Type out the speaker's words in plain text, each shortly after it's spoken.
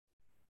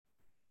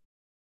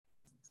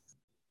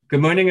Good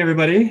morning,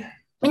 everybody.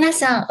 皆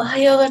さん、おは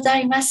ようござ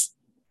います。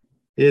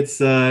It's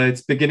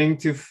beginning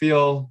to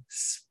feel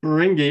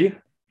springy.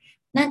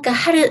 なんか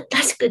春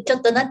らしくちょ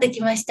っとなって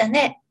きました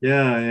ね。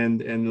Yeah,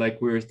 and like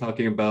we were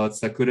talking about,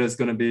 Sakura is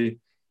going to be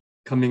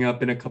coming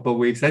up in a couple of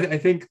weeks. I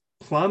think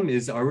plum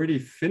is already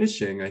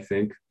finishing, I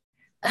think.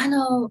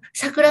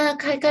 桜の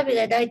開花日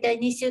がだいたい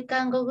2週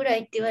間後ぐらい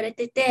って言われ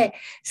てて、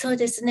そう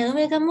ですね、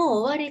梅がも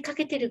う終わりか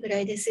けてるぐら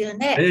いですよ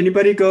ね。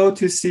Anybody go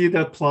to see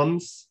the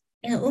plums?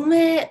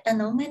 梅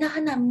の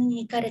花見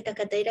に行かれた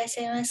方いらっし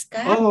ゃいますか？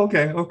 Oh,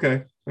 okay.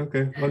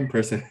 One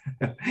person.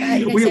 あ、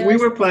いらっ We しゃいま we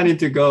す were ね。planning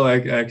to go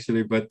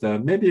actually, but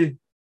maybe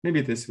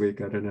this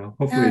week. I don't know.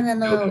 Hopefully it's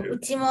still う there.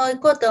 ちも行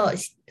こうと考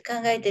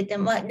えてて、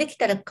まあ、でき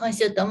たら今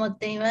週と思っ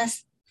ていま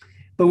す。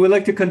But we'd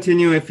like to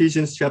continue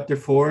Ephesians chapter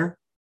 4,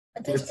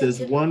 私た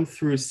verses ちは 1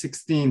 through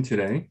 16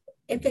 today.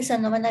 エペソ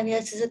ンの学び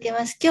を続け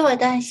ます。今日は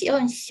第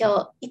4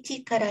章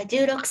1から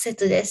16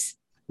節です。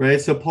Right?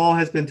 So Paul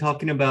has been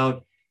talking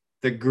about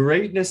the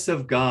greatness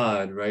of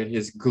God, right?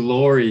 His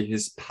glory,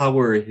 his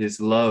power,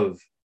 his love.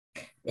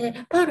 で、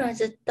パウロは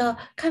ずっと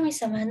神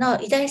様の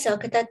偉大さを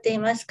語ってい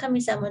ます。神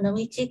様の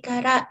道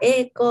から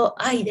栄光、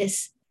愛で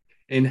す。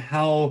And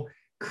how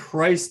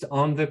Christ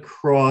on the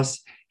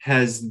cross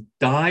has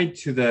died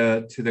to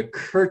the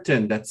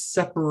curtain, that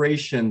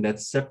separation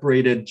that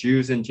separated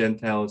Jews and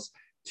Gentiles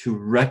to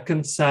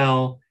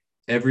reconcile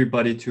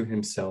everybody to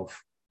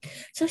himself.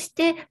 そし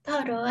てパ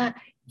ウロは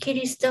キ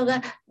リスト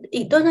が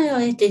どのよう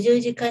にして十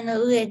字架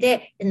の上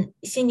で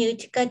死に打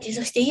ち勝ち、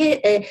そして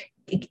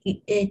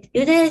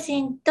ユダヤ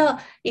人と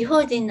違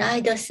法人の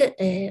間を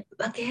分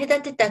け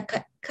隔てた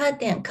カー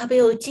テン、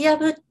壁を打ち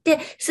破って、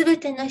すべ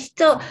ての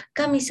人を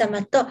神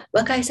様と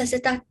和解させ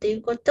たとい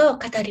うことを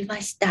語り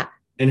ました。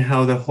And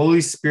how the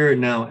Holy Spirit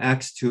now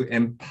acts to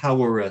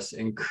empower us,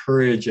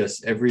 encourage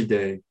us every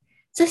day.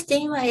 そして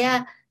今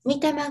や、御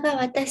霊が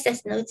私た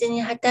ちのうち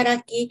に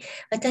働き、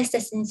私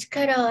たちに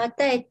力を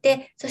与え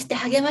て、そして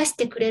励まし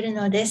てくれる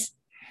のです。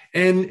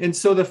And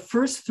so the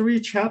first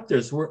three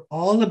chapters were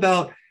all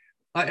about,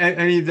 I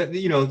mean,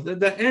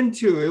 the end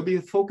too, it'll be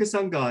focused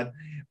on God,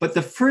 but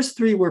the first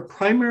three were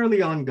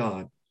primarily on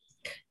God.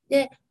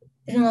 で、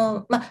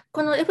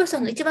このエペソ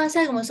ンの一番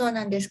最後もそう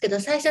なんですけど、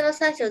最初の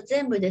3章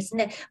全部です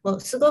ね、も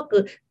うすご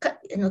く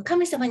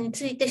神様に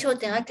ついて焦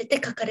点を当てて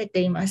書かれ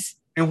ています。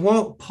And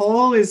what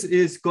Paul is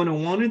going to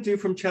want to do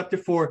from chapter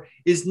 4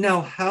 is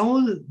now, how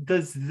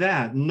does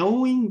that,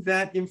 knowing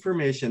that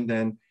information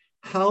then,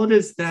 how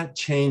does that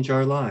change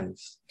our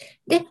lives?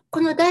 で、こ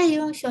の第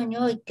4章に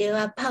おいて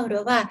は、パウ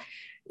ロは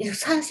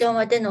3章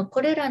までのこ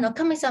れらの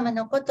神様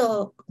のこ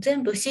とを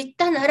全部知っ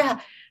たな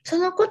ら、そ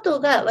のこと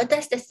が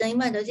私たちの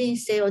今の人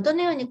生をど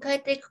のように変え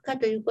ていくか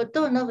というこ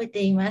とを述べ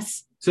ていま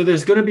す。So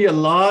there's going to be a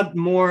lot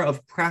more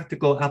of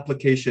practical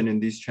application in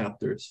these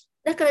chapters.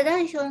 だから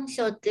第4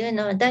章っていう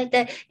のは大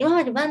体今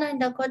まで学ん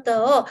だこ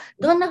とを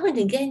どんなふう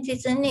に現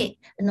実に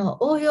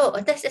応用、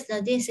私たち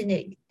の人生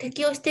に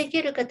適用してい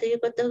けるかという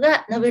こと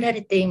が述べら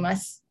れていま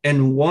す。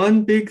And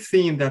one big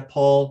theme that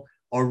Paul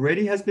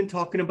already has been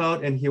talking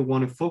about, and he'll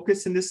want to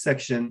focus in this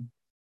section,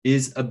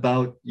 is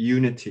about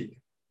unity.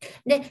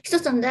 で、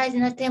一つの大事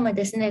なテーマ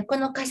ですね。こ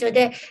の箇所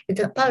で、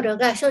パウロ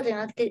が焦点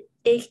を当て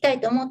ていきた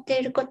いと思って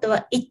いること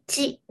は一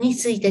致に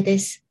ついてで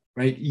す。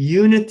Right?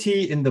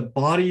 Unity in the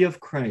body of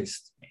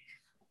Christ.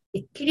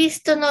 キリ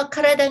ストの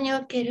体に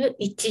おける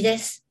一致で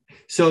す。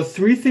So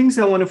three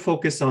things I want to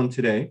focus on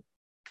today.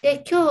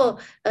 で、今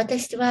日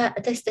私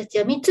たち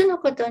は3つの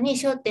ことに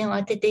焦点を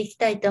当てていき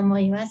たいと思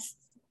います。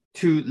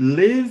To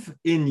live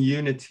in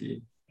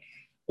unity.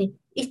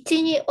 一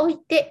致におい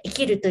て生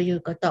きるとい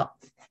うこと。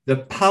The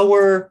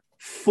power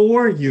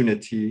for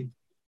unity.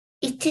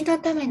 一致の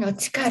ための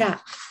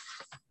力。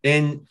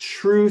And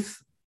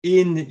truth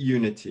in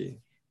unity.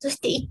 そし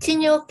て一致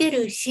におけ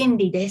る真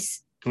理で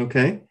す。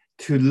Okay?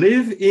 To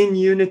live in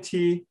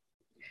unity.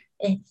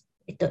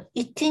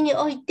 一致に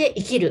おいて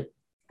生きる。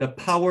The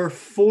power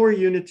for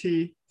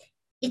unity.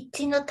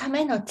 一致のた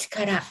めの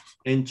力。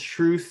And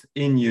truth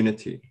in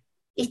unity.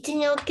 一致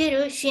におけ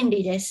る真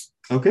理です。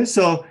Okay,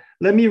 so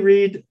let me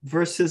read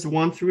verses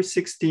 1 through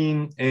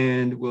 16,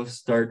 and we'll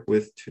start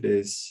with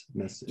today's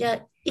message. じゃ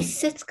あ、1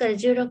節から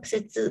16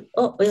節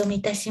をお読み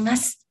いたしま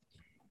す。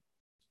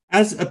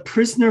As a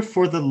prisoner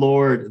for the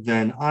Lord,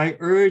 then, I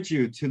urge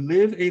you to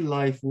live a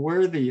life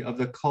worthy of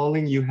the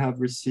calling you have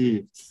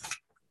received.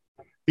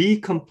 Be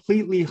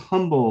completely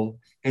humble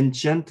and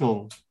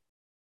gentle.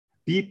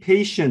 Be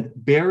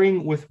patient,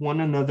 bearing with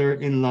one another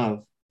in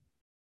love.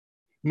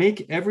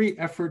 Make every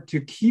effort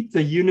to keep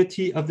the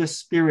unity of the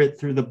Spirit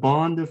through the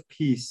bond of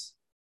peace.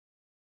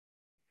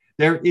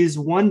 There is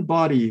one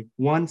body,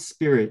 one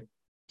Spirit,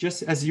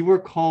 just as you were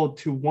called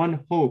to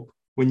one hope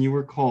when you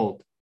were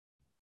called.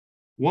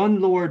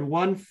 One Lord,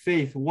 one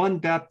faith, one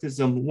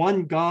baptism,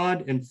 one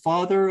God and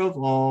Father of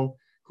all,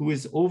 who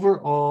is over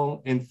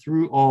all and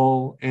through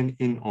all and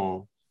in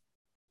all.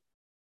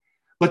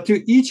 But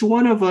to each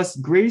one of us,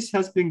 grace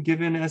has been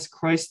given as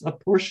Christ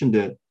apportioned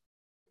it.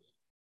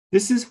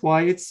 This is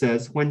why it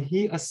says, when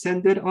he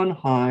ascended on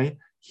high,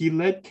 he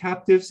led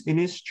captives in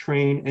his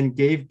train and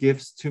gave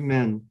gifts to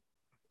men.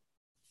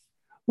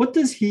 What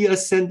does he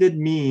ascended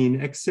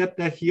mean except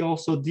that he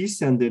also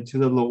descended to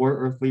the lower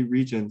earthly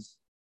regions?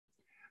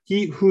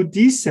 He who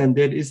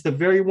descended is the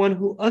very one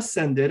who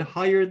ascended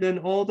higher than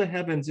all the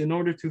heavens in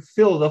order to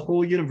fill the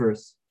whole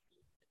universe.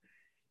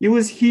 It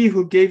was he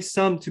who gave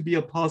some to be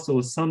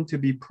apostles, some to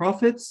be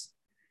prophets,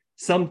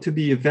 some to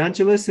be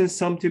evangelists, and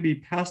some to be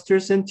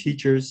pastors and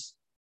teachers,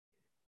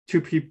 to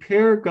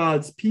prepare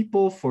God's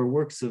people for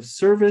works of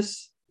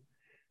service,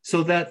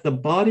 so that the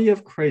body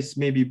of Christ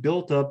may be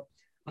built up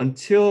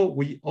until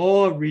we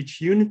all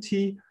reach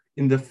unity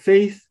in the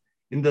faith,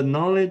 in the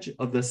knowledge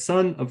of the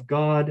Son of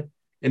God,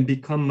 and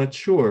become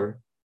mature,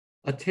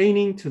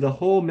 attaining to the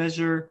whole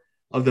measure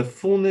of the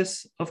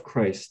fullness of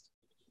Christ.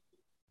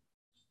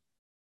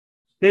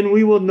 Then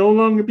we will no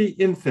longer be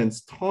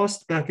infants,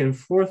 tossed back and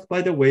forth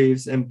by the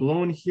waves and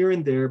blown here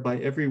and there by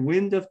every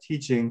wind of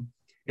teaching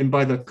and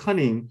by the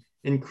cunning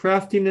and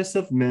craftiness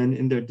of men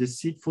in their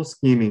deceitful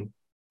scheming.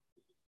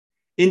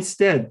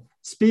 Instead,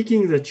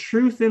 speaking the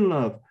truth in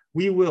love,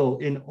 we will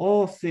in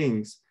all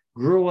things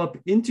grow up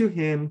into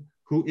him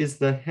who is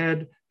the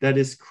head, that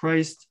is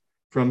Christ.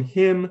 From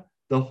him,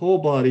 the whole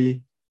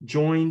body,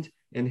 joined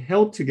and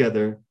held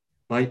together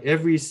by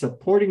every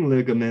supporting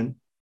ligament,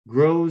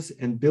 grows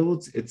and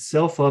builds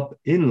itself up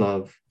in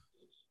love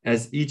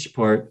as each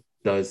part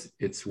does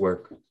its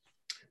work.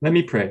 Let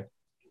me pray.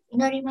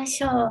 祈りま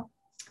しょう。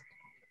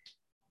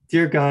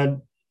 Dear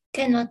God,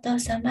 天のお父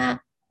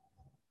様、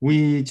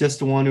 we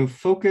just want to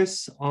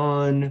focus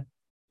on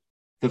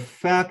the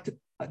fact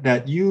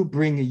that you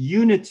bring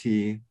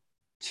unity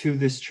to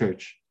this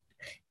church.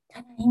 た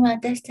だ今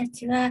私た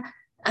ちは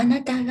あ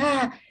なた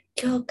が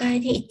教会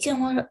に一致を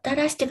もた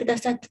らしてくだ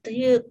さったと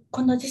いう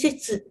この事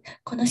実、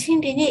この真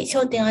理に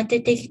焦点を当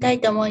てていきたい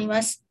と思い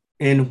ます。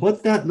And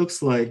what that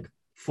looks like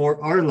for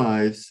our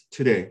lives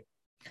today.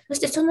 そし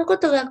てそのこ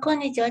とが今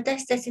日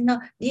私たちの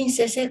人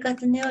生生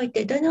活におい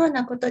てどのよう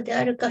なことで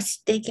あるかを知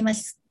っていきま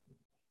す。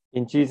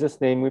In Jesus'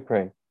 name we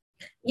pray.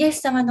 イエ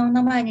ス様のお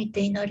名前に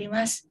て祈り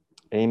ます。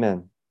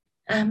 Amen.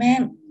 アーメ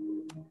ン。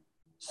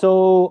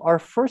 So our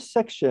first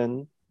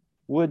section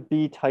would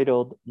be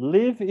titled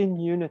Live in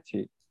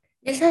Unity.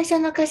 で、最初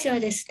の箇所は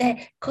です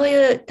ね、こう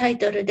いうタイ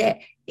トル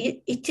で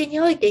一致に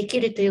おいて生き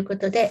るというこ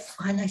とで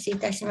お話しい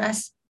たしま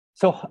す。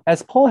 So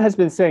as Paul has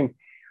been saying,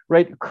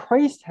 right,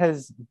 Christ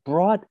has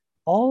brought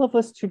all of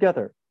us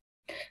together.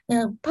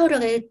 パウロ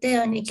が言った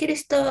ように、キリ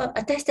ストは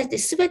私たち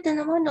すべて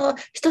のものを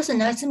一つ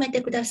に集め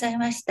てください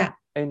ました。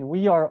And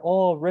we are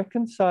all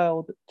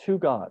reconciled to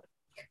God.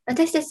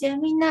 私たちは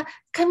みんな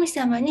神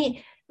様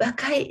に和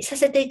解さ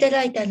せていた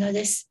だいたの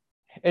です。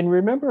And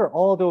remember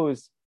all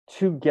those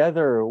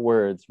together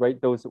words, right?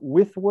 Those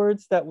with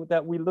words that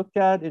we looked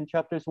at in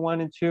chapters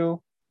 1 and 2.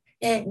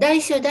 第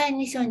1章、第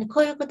2章に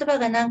こういう言葉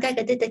が何回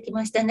か出てき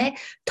ましたね。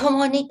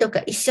共にと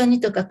か一緒に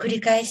とか繰り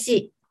返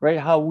し。Right?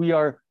 How we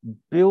are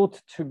built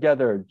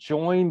together,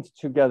 joined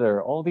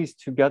together, all these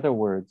together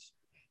words.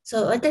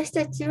 そう、私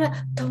たちは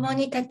共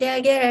に立て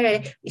上げら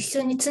れ、一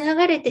緒につな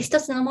がれて一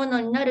つのもの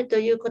になると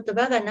いう言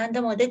葉が何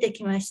度も出て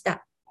きまし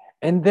た。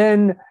And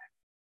then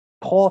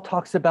Paul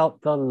talks about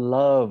the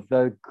love,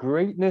 the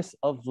greatness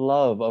of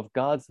love, of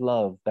God's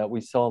love that we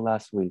saw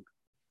last week.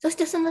 そし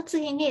てその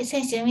次に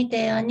先週見た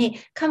ように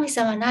神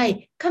様の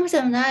愛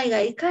が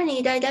いかに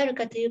偉大である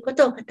かというこ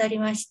とを語り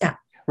まし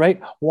た。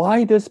Right?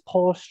 Why does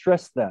Paul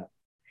stress that?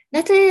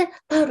 なぜ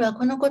パウロは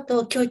このこと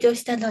を強調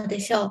したので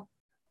しょ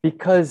う？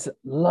 Because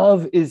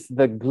love is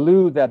the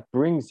glue that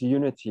brings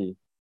unity.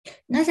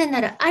 なぜ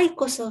なら愛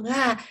こそ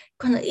が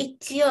この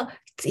一致を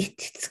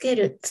つけ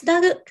る、つ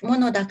なぐも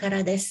のだか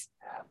らです。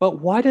But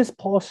why does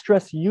Paul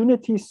stress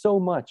unity so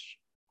much?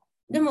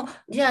 でも、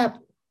じゃ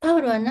あ、パ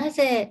ウロはな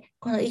ぜ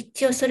この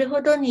一致をそれ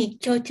ほどに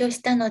強調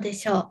したので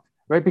しょ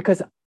う？ Right?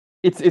 Because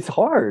it's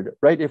hard,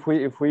 right? If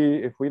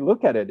we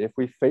look at it, if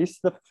we face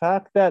the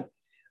fact that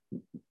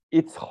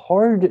it's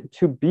hard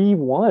to be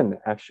one,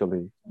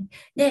 actually.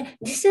 で、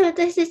実際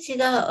私たち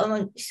が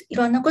い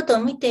ろんなこと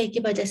を見てい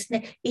けばです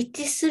ね、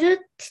一致す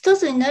る、一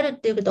つになるっ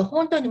ていうことは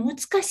本当に難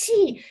し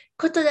い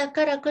ことだ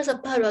からこそ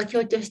パウロは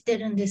強調して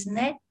るんです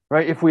ね。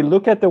Right? If we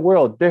look at the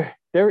world,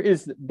 there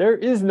is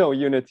no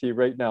unity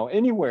right now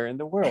anywhere in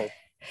the world.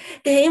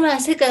 で、今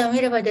世界を見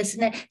ればです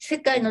ね、世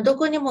界のど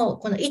こにも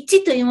この一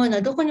致というもの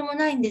はどこにも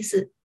ないんで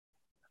す。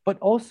But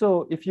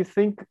also, if you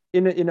think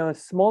in a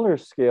smaller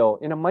scale,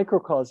 in a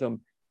microcosm,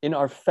 in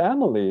our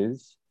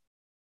families,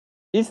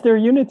 is there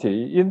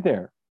unity in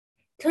there?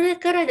 それ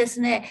からです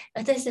ね、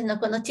私たちの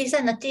この一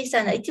番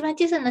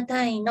小さな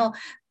単位の、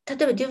例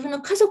えば自分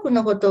の家族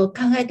のことを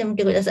考えてみ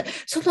てください。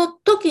その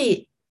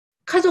時、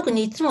家族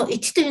にいつも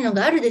一致というの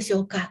があるでし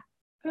ょうか？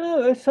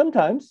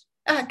 Sometimes.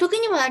 時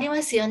にはあり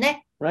ますよ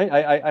ね。Right?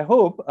 I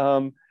hope,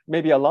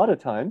 maybe a lot of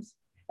times.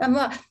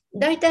 まあ、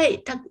大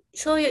体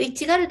そういう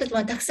一致がある時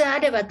もたくさんあ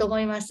ればと思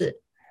います。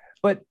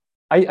But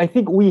I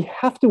think we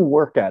have to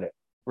work at it,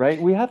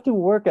 right? We have to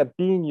work at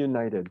being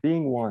united,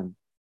 being one.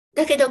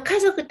 だけど家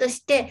族と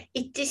して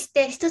一致し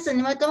て一つ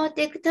にまとまっ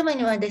ていくため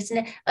にはです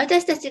ね、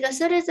私たちが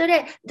それぞ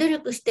れ努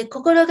力して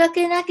心が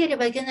けなけれ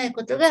ばいけない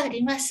ことがあ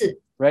ります。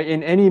right?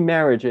 In any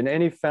marriage, in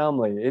any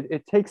family,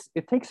 it takes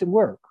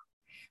work.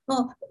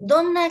 もう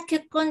どんな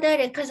結婚であ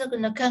れ、家族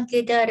の関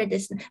係であれで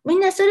すね、みん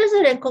なそれ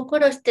ぞれ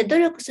心して努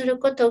力する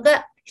こと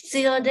が必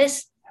要で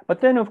す。But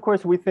then, of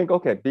course, we think,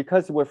 okay,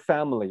 because we're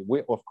family,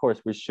 of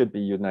course, we should be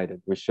united.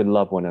 We should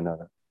love one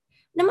another.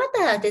 で、ま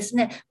たです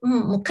ね、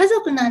もう家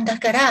族なんだ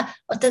から、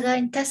お互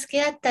いに助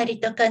け合ったり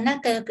とか、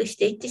仲良くし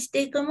て一致し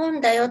ていくもん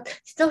だよ。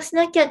そうし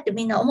なきゃって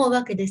みんな思う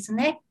わけです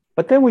ね。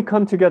But then we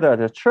come together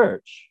at a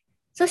church,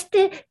 そし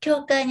て、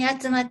教会に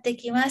集まって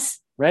きま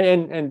す。right?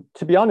 And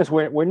to be honest,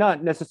 we're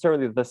not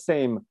necessarily the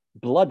same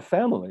blood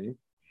family.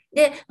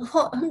 で、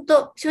本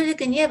当、正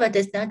直に言えば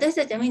ですね、私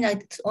たちはみんな同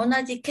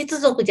じ血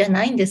族じゃ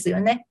ないんです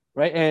よね。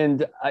Right.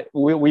 And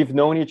we've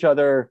known each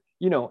other,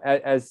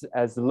 as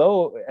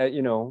low,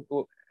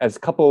 as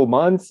couple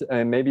months,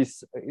 and maybe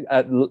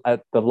at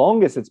the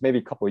longest, it's maybe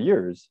a couple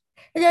years.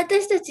 で、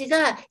私たち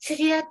が知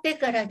り合って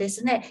からで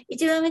すね、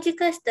一番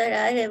短した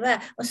らあれば、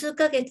数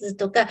ヶ月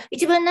とか、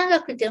一番長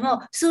くて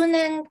も数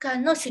年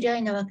間の知り合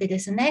いなわけで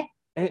すね。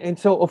And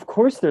so, of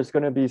course, there's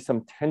going to be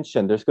some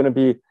tension. There's going to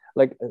be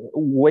like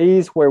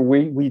ways where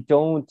we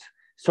don't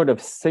sort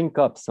of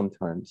sync up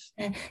sometimes.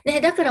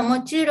 ね、だから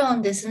もちろ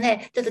んです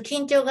ね、ちょっと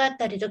緊張があっ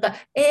たりとか、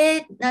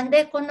なん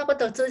でこんなこ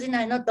とを通じ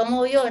ないのと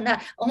思うよう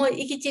な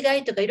行き違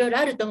いとかいろいろ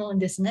あると思うん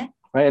ですね。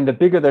Right. And the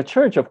bigger the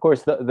church, of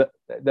course,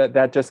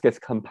 that just gets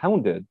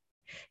compounded.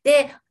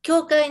 で、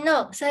教会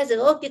のサイズ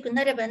が大きく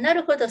なればな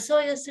るほど、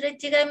そういうすれ違い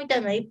みたい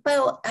なのがいっぱい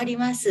あり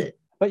ます。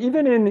But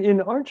even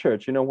in our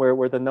church,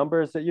 where the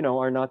numbers,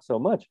 are not so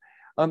much,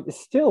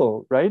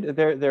 still, right,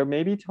 there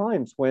may be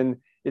times when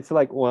it's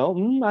like, well,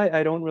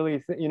 I don't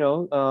really,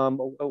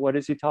 what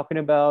is he talking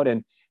about?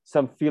 And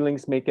some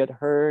feelings may get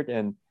hurt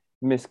and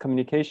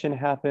miscommunication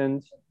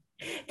happens.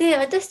 で、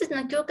私たち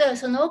の教会は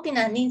その大き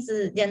な人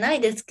数じゃない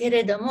ですけ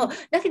れども、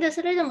だけど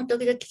それでも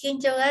時々緊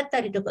張があっ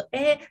たりとか、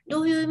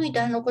どういう意味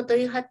であのこと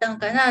言い張ったん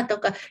かなと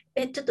か、ち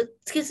ょっと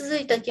突き続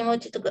いた気持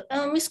ちとか、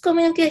ミスコ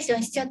ミュニケーショ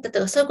ンしちゃったと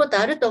か、そういうこと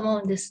あると思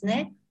うんです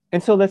ね。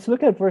And so let's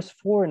look at verse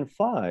 4 and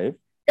 5.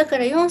 だか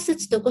ら4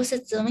節と5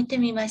節を見て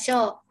みまし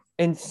ょ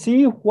う。And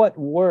see what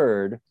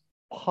word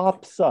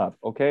pops up,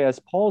 okay,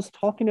 as Paul's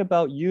talking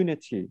about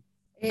unity.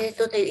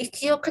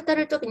 一応語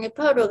るときに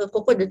パウロが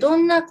ここでど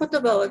んな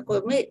言葉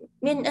を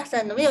皆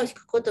さんの目を引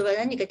く言葉は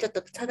何かちょっ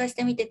と探し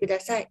てみてくだ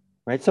さい。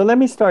Right, so let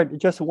me start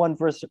just one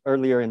verse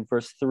earlier in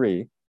verse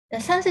 3.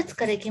 3節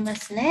からいきま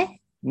す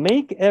ね。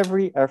Make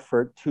every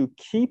effort to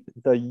keep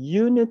the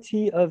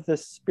unity of the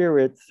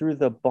Spirit through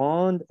the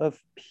bond of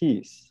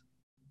peace.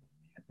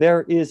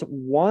 There is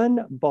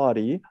one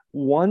body,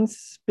 one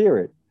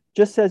Spirit,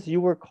 just as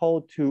you were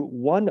called to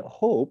one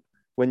hope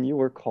when you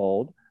were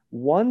called,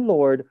 one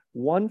Lord,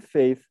 one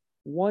faith,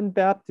 one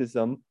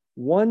baptism,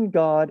 one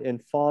God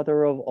and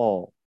Father of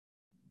all.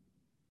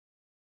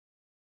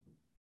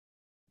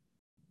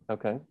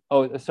 Okay.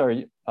 Oh,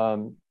 sorry.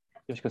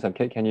 Yoshiko-san,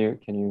 can you?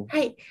 は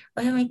い、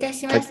お読みいた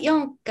します。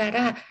4か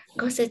ら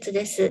5節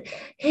です。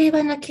平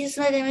和の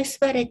絆で結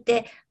ばれ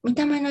て、御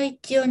霊の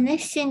一致を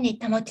熱心に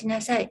保ち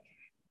なさい。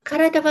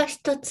体は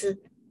一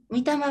つ、御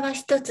霊は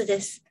一つ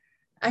です。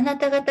あな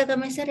た方が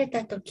召され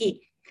たと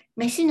き、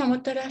召しのも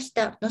たらし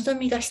た望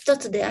みが一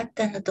つであっ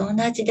たのと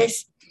同じで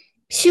す。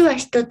主は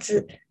一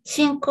つ、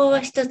信仰は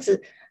一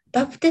つ、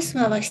バプテス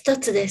マは一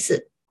つで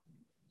す。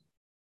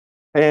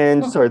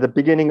And sorry, the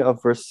beginning of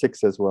verse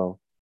 6 as well.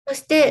 そ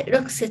して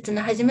6節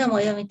の初めもお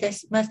読みいた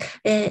します。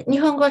日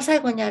本語は最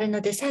後にあるの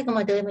で最後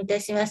までお読みいた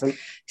します。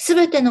す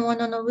べてのも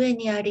のの上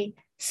にあり、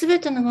すべ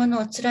てのも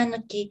のを貫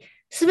き、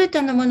すべ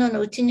てのものの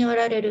うちにお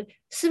られる、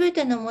すべ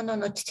てのもの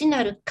の父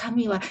なる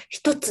神は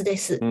一つで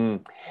す。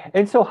And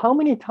so how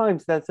many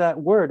times does that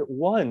word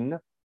one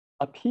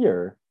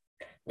appear?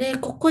 で、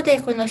ここで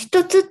この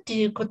一つって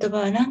いう言葉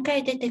は何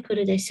回出てく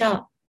るでし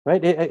ょう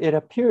Right? It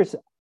appears,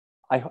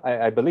 I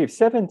believe,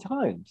 7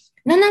 times.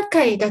 7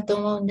回だと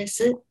思うんで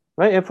す。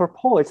Right? And for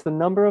Paul, it's the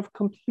number of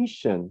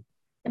completion.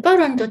 パウ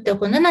ロにとっては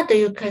この7と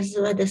いう数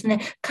はです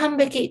ね、完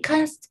璧、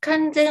完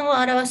全を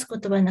表す言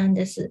葉なん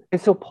です。And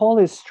so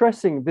Paul is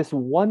stressing this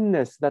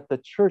oneness that the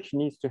church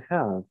needs to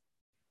have.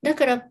 だ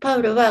からパ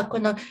ウロはこ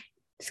の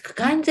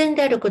完全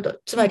であること、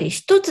つまり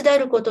一つであ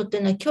ることってい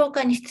うのは教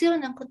会に必要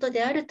なこと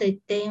であると言っ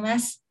ていま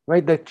す。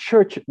Right? The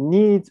church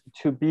needs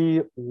to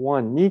be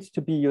one, needs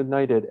to be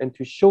united, and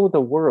to show the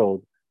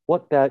world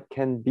what that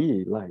can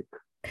be like.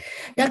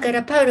 だか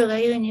らパウロが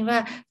言うに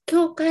は、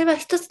教会は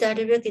一つであ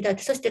るべきだ。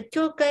そして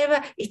教会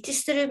は一致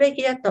するべ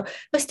きだと。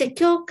そして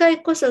教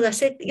会こそが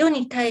世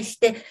に対し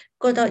て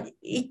この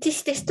一致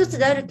して一つ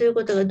であるという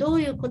ことがど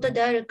ういうこと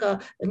であるか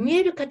を見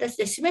える形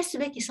で示す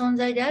べき存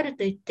在である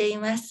と言ってい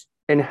ます。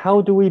And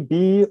how do we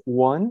be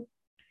one?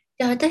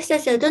 じゃあ私た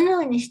ちはどのよ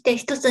うにして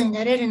一つに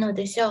なれるの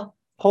でしょう。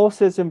Paul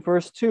says in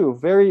verse 2,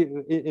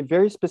 in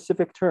very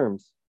specific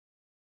terms.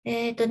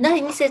 第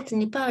2節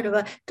にパウロ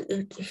は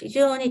非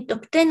常に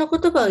特定の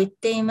言葉を言っ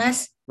ていま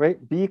す。Right?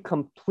 Be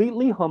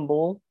completely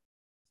humble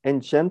and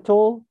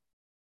gentle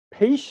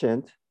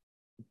patient,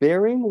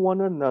 bearing one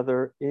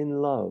another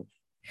in love.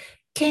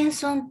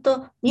 謙遜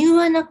と柔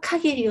和の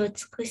限りを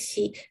尽く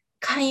し、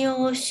寛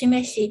容を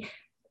示し、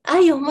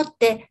愛をもっ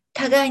て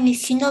互いに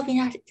忍び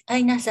合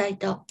いなさい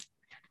と。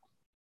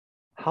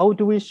How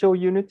do we show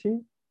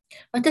unity?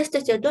 私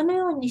たちはどの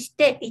ようにし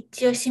て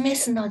一致を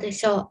示すので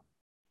しょ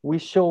う。We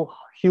show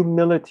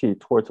humility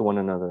towards one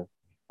another.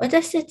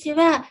 私たち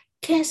は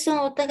謙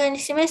遜をお互いに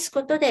示す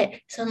こと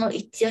で、その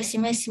一致を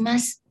示しま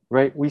す。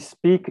Right? We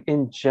speak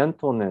in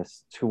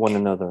gentleness to one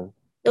another.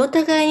 お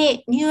互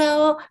いに柔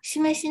和を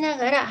示しな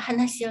がら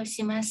話を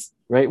します。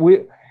Right?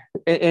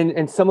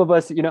 And some of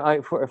us,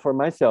 for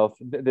myself,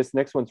 this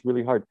next one's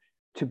really hard.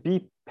 To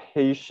be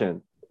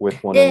patient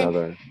with one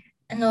another.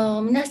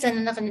 皆さん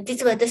の中に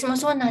実は私も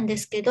そうなんで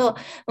すけど、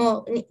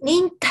もう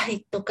忍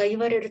耐とか言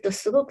われると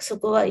すごくそ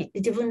こは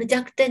自分の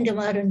弱点で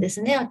もあるんで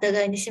すね。お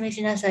互いに示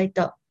しなさい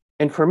と。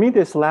And for me,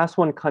 this last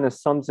one kind of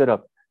sums it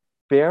up.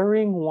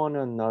 Bearing one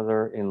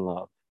another in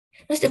love.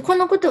 そしてこ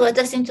のことが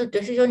私にとっ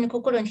て非常に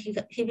心に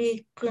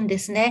響くんで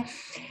すね。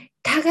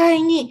互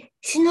いに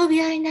忍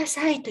び合いな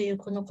さいという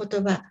この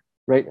言葉。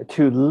Right?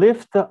 To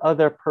lift the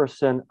other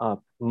person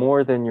up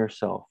more than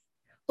yourself.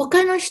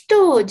 他の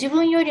人を自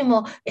分より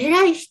も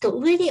偉い人、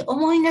上に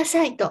思いな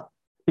さいと。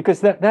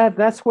Because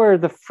that's where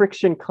the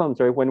friction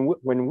comes, right?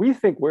 When we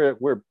think we're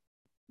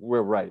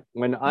right,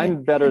 when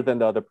I'm better than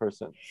the other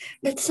person.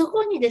 でそ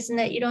こにです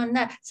ね、いろん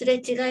なすれ違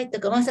いと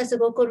か摩擦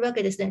が起こるわ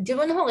けですね。自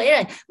分の方が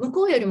偉い、向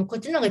こうよりもこっ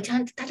ちの方がちゃ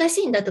んと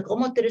正しいんだとか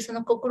思ってるそ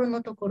の心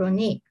のところ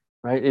に。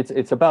Right?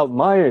 It's about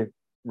my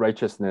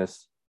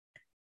righteousness.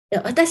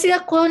 私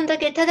がこんだ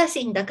け正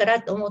しいんだか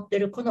らと思って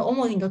るこの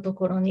思いのと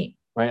ころに。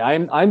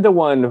Right? I'm the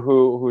one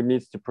who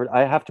needs to,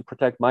 I have to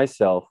protect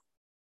myself.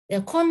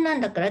 こんなん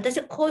だから私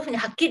はこういうふうに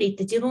はっきり言っ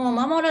て自分を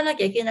守らな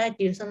きゃいけないっ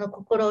ていうその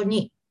心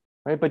に。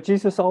Right? But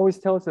Jesus always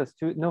tells us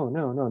to, no.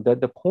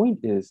 That the point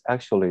is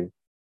actually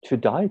to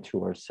die to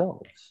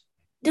ourselves.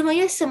 でもイ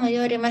エス様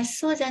言われます。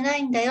そうじゃな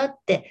いんだよっ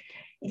て。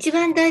一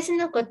番大事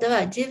なこと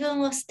は自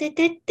分を捨て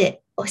てっ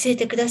て教え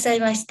てください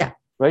ました。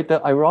Right?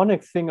 The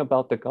ironic thing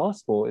about the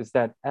gospel is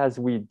that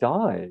as we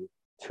die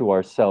to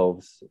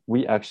ourselves,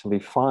 we actually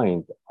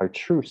find our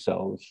true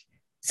selves.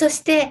 そ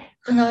して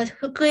この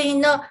福音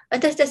の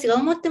私たちが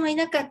思ってもい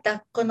なかっ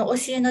たこの教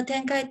えの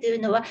展開という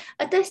のは、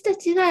私た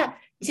ちが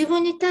自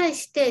分に対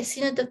して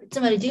死ぬとき、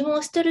つまり自分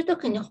を捨てると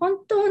きに本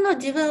当の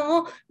自分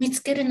を見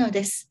つけるの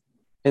です。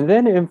And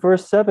then in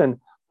verse 7,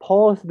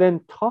 Paul then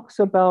talks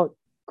about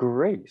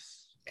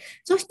grace.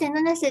 そして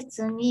7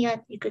節にや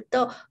っていく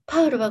と、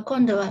パウロは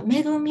今度は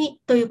恵み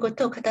というこ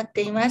とを語っ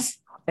ていま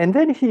す。And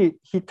then he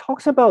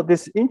talks about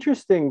this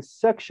interesting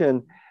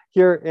section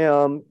here,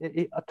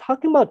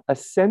 talking about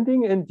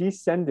ascending and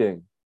descending.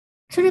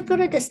 それか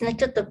らですね、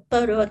ちょっとパ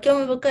ウロは興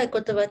味深い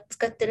言葉を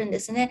使ってるんで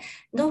すね。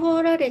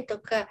登られと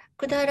か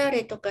下ら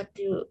れとかっ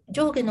ていう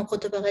上下の言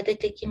葉が出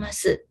てきま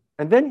す。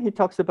And then he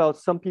talks about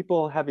some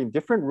people having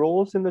different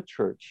roles in the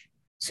church.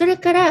 それ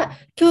から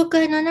教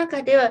会の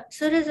中では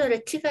それぞれ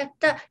違っ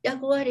た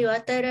役割を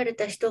与えられ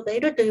た人がい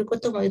るというこ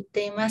とも言っ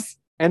ていま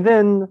す。And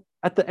then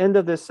at the end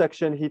of this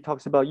section, he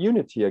talks about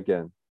unity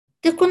again.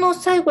 で、この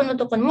最後の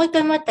ところにもう一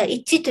回また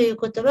一致という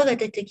言葉が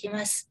出てき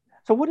ます。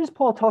So what is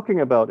Paul talking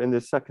about in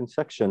this second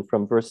section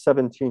from verse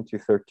 17 to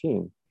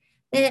 13?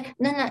 で、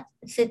7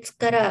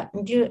から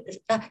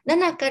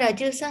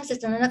13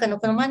節の中の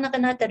この真ん中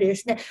のあたりで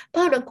すね、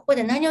パウロはここ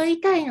で何を言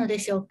いたいので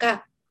しょう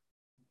か。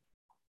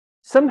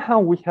Somehow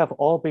we have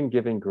all been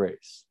given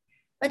grace.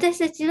 私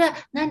たちは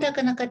何ら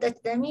かの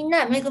形でみん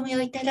な恵み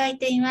をいただい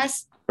ていま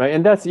す。Right?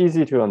 And that's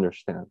easy to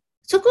understand.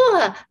 そこ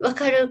は分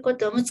かるこ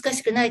とは難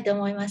しくないと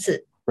思いま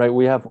す。Right?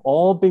 We have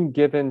all been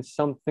given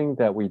something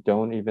that we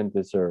don't even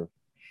deserve.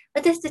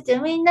 私たち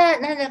はみんな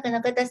何らか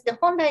の形で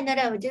本来な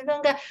ら自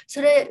分が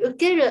それ受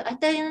ける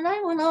値のな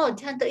いものを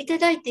ちゃんといた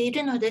だいてい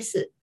るので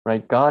す。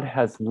Right? God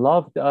has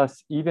loved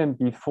us even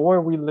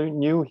before we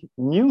knew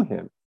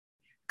him.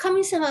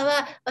 神様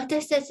は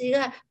私たち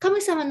が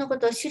神様のこ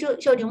とを知る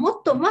よりも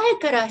っと前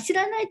から知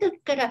らない時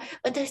から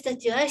私た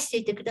ちを愛して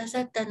いてくだ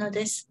さったの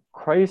です。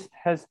Christ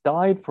has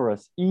died for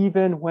us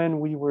even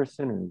when we were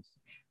sinners.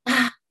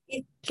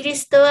 キリ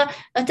ストは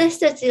私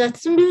たちが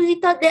罪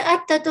人であ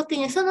った時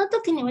に、その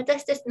時に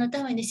私たちの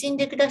ために死ん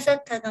でくださ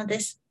ったので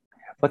す。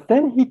But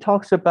then he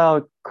talks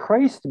about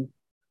Christ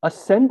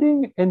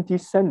ascending and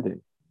descending.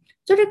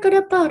 それか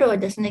らパウロは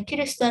ですね、キ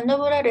リストは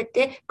登られ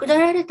て下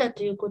られた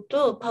というこ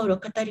とをパウロ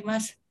は語りま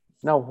す。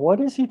Now,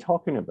 what is he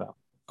talking about?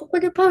 ここ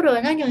でパウロ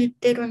は何を言っ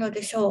ているの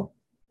でしょ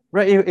う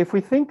Right, if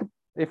we think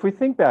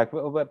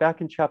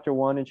back in chapter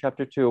 1 and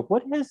chapter 2,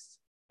 what has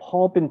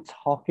Paul been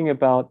talking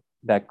about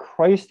that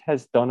Christ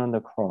has done on the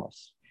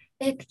cross?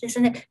 で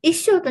すね、1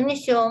章と2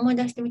章を思い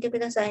出してみてく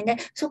ださいね。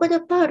そこで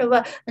パウロ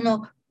は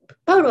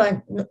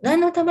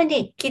何のため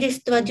にキリ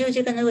ストは十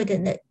字架の上で、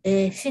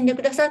ね死んで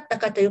くださった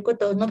かというこ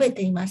とを述べ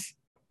ています。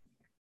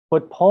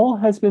What Paul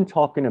has been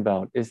talking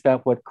about is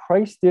that what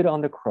Christ did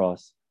on the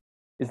cross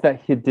is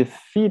that he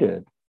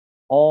defeated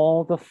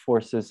all the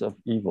forces of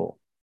evil.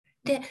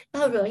 で、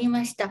パウロは言い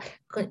ました。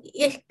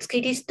イエス・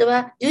キリスト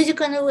は十字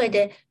架の上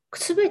で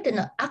すべて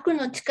の悪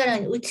の力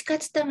に打ち勝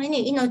つため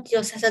に命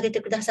を捧げ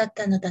てくださっ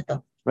たのだ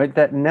と。Right?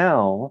 That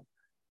now,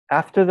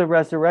 after the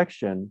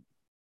resurrection,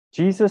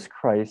 Jesus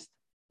Christ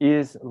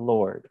is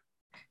Lord.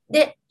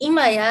 で、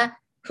今や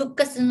復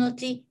活の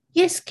後、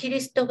イエス・キリ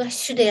ストが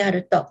主であ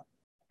ると。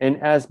And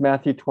as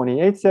Matthew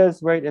 28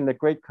 says, right, in the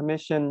Great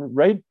Commission,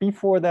 right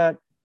before that,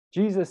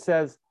 Jesus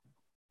says,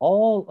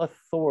 all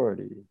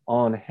authority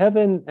on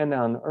heaven and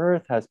on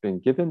earth has been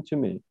given to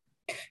me.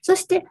 そ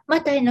して、マ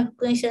タイの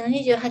福音書の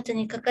28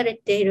に書かれ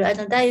ている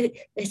大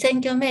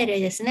宣教命令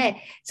です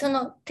ね。そ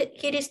の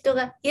キリスト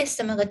が、イエス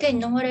様が天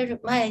に昇られる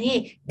前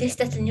に、弟子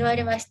たちに言わ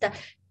れました。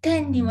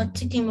天にも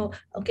地にも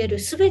おける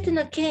すべて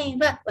の権威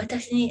は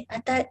私に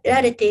与え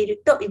られてい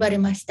ると言われ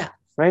ました。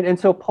Right? And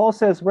so Paul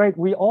says, right,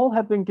 we all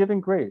have been given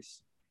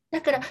grace.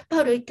 だから、パ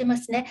ウロ言ってま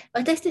すね。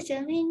私たち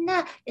はみん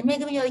な恵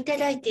みをいた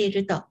だいてい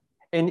ると。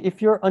And if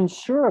you're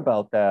unsure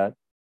about that,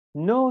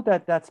 know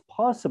that that's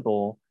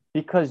possible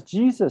because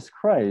Jesus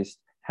Christ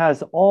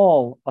has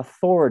all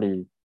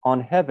authority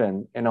on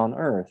heaven and on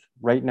earth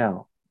right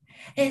now.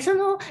 そ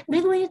の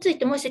恵みについ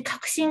てもし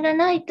確信が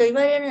ないと言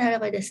われるなら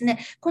ばですね、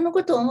この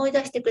ことを思い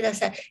出してくだ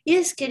さい。イ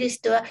エス・キリス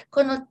トは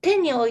この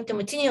天において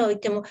も地におい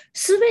ても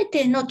全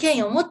ての権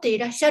威を持ってい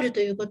らっしゃると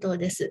いうこと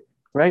です。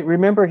Right?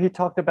 Remember, he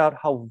talked about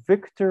how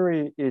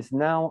victory is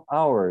now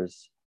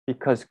ours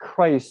because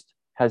Christ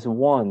has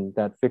won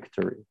that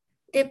victory.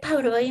 で、パ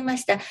ウロは言いま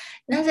した。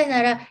なぜ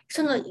なら、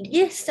そのイ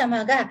エス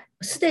様が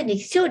すでに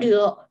勝利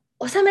を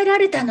収めら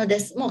れたので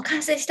す。もう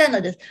完成したの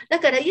です。だ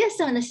からイエス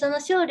様のその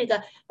勝利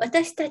が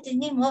私たち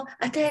にも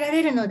与えら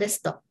れるので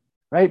すと。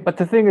Right? But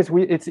the thing is,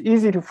 it's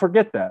easy to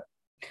forget that.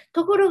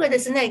 ところがで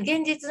すね、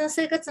現実の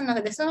生活の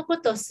中でそのこ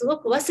とをすご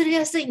く忘れ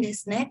やすいんで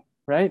すね。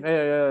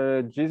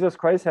Right? Jesus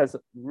Christ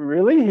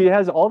he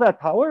has all that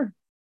power?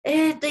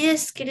 イエ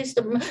ス・キリス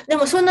ト、で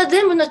もそんな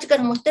全部の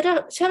力持ってら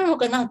っしゃるの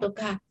かなと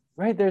か。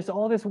Right? There's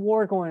all this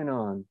war going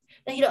on.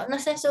 いろんな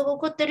戦争が起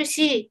こってる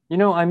し、You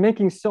know, I'm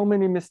making so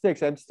many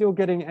mistakes. I'm still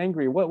getting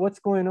angry.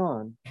 What's going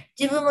on?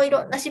 自分もい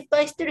ろんな失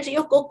敗してるし、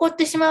よく怒っ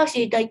てしまう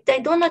し、一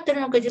体どうなって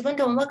るのか自分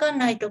でも分かん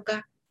ないと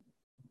か。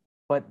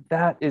But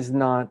that is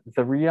not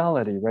the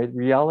reality, right?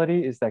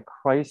 Reality is that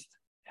Christ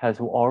has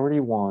already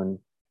won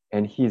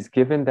and he's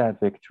given that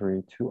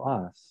victory to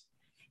us.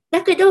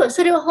 だけど、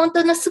それは本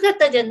当の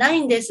姿じゃない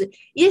んです。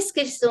イエス・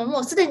キリストはも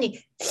うすでに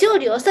勝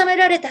利を収め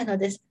られたの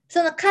です。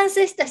その完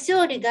成した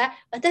勝利が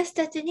私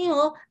たちに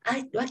も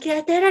分け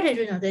与えられ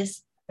るので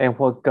す。And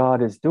what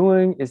God is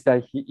doing is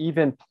that he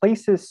even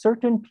places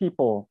certain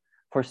people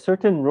for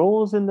certain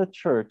roles in the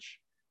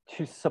church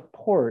to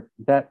support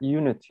that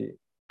unity.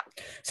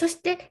 そし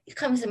て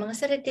神様が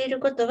されている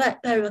ことは、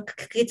パウロは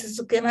書き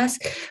続けます。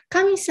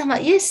神様、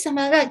イエス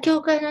様が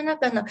教会の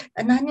中の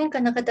何人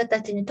かの方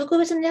たちに特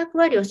別な役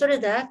割をそれ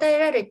ぞれ与え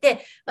られ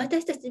て、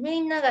私たちみ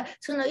んなが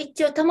その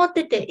一致を保っ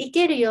ててい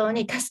けるよう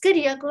に助け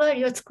る役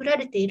割を作ら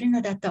れている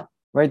のだと。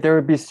Right? There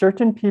will be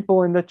certain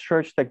people in the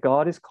church that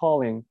God is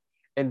calling,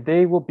 and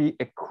they will be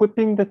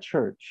equipping the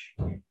church.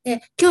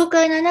 で、教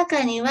会の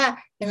中には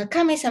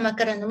神様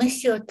からのメッ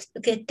シを受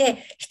け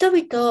て、人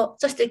々を、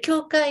そして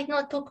教会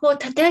の徳を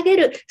立て上げ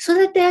る、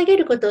育て上げ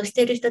ることをし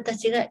ている人た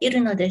ちがい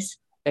るので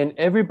す。And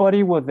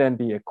everybody will then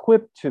be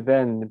equipped to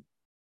then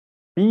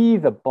be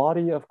the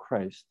body of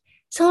Christ.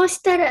 そう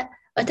したら、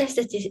私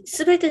たち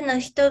すべての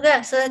人が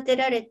育て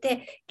られ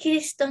て、キ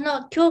リスト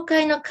の教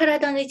会の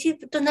体の一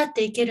部となっ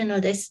ていけるの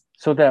です。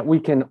So that we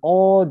can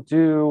all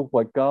do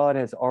what God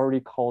has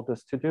already called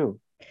us to do.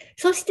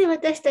 そして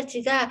私た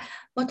ちが、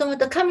もとも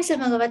と神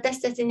様が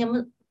私たちに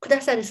く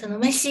ださるその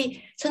飯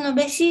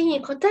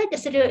に応えて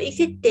それを生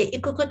きてい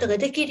くことが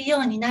できるよ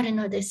うになる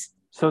のです。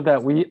So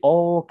that we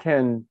all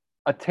can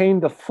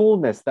attain the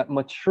fullness, that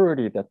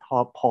maturity that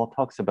Paul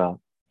talks about.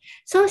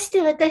 そうし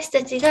て私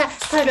たちが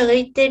パウロが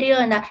言っているよ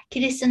うなキ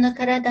リストの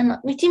体の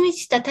満ち満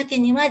ちた丈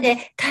にま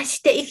で達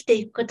して生きて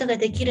いくことが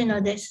できる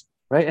のです。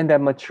Right? And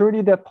that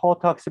maturity that Paul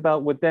talks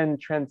about would then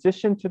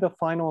transition to the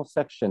final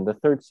section, the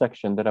third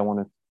section that I want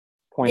to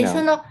point そ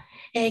out. の、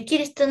キ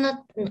リスト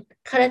の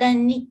体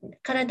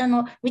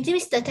の満ち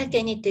満ちた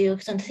丈にという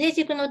その成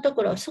熟のと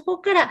ころ、そこ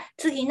から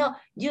次の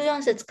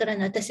14節から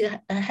の私が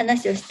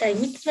話をしたい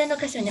3つ目の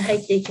箇所に入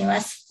っていき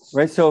ます。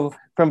Right? So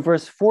from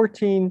verse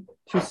 14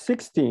 to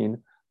 16,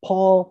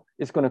 Paul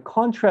is going to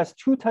contrast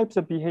two types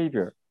of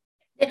behavior.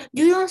 で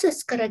14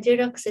節から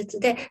16節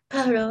で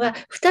パウロは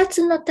2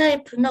つのタ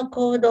イプの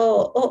行動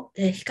を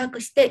比較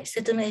して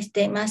説明し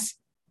ていま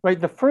す。Right?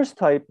 The first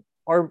type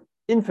are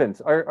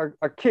infants, are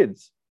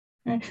kids.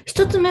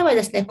 1つ目は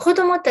ですね、子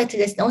供たち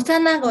ですね、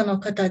幼子の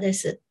方で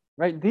す。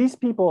Right? These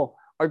people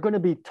are going to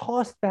be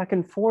tossed back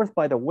and forth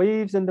by the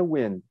waves and the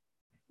wind.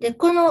 で、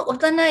この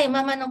幼い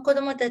ままの子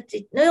供た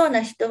ちのよう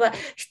な人は、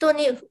人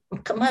に、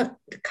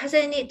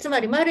風に、つま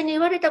り周りに言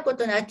われたこ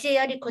とのあっち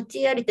やり、こっ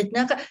ちやりって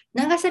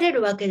流され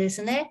るわけで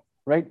すね。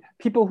Right?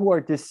 People who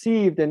are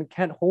deceived and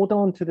can't hold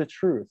on to the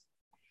truth.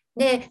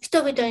 で、人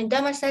々に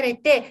騙され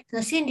て、そ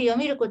の真理を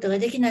見ることが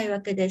できないわ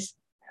けです。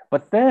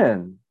But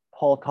then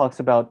Paul talks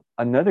about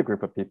another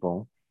group of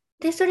people.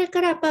 で、それ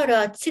からパウロ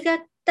は違っ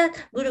た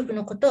グループ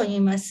のことを言い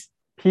ます。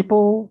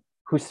people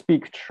who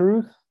speak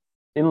truth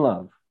in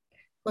love.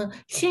 この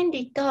真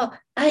理と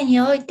愛に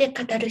おいて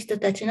語る人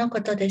たちの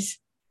ことで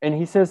す。And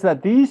he says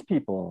that these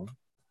people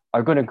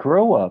are going to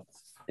grow up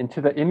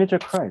into the image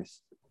of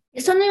Christ.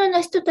 そのよう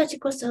な人たち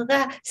こそ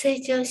が成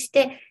長し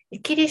て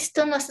キリス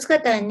トの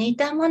姿に似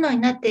たものに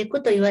なってい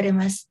くと言われ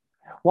ます。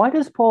Why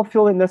does Paul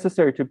feel it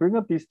necessary to bring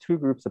up these two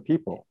groups of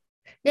people?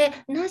 で、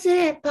な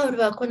ぜパウル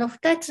はこの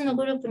2つの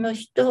グループの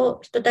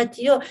人た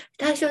ちを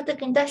対照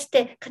的に出し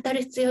て語る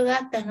必要が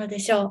あったので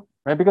しょ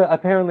う。Right? Because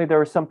apparently there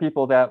were some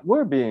people that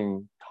were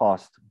being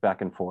tossed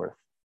back and forth.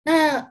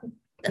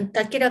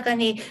 明らか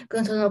に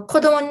その子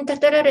供に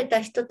立てられ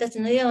た人たち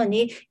のよう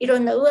にいろ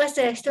んな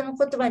噂や人の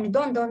言葉に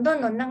どんどん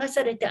流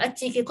されてあっ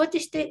ち行きこっち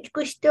してい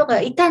く人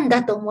がいたん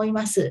だと思い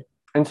ます。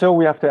And so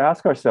we have to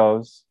ask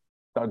ourselves,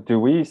 do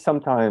we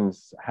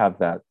sometimes have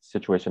that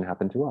situation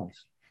happen to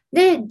us?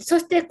 で、そ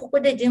してここ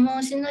で自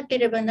問しなけ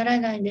ればなら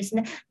ないんです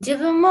ね。自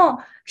分も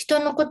人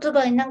の言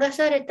葉に流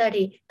された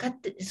り、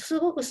す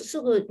ぐ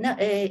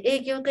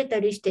影響を受けた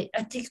りして、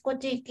あっちこっ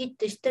ち行きっ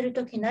てしてる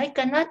時ない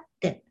かなっ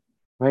て。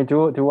Right?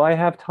 Do I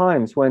have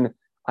times when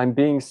I'm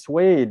being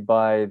swayed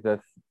by the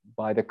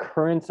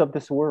currents of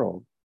this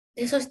world?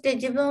 でそして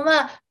自分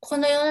はこ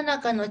の世の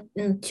中の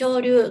潮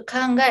流、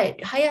考え、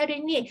流行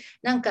りに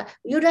なんか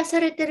揺ら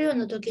されてるよう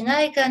な時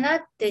ないかな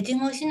って自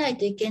問しない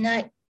といけな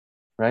い。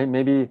Right?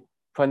 Maybe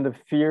from the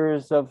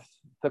fears of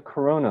the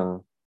corona.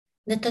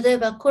 で例え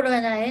ばコロ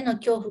ナへの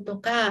恐怖と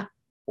か、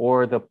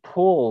or the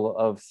pull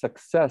of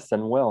success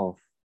and wealth.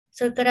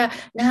 それから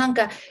なん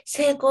か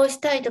成功し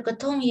たいとか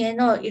富へ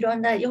のいろ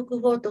んな欲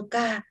望と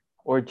か、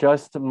or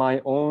just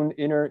my own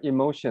inner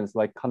emotions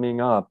like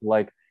coming up,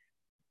 like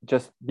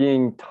just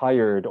being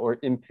tired or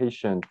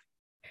impatient.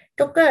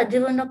 とか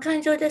自分の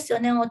感情ですよ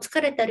ね。もう疲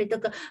れたり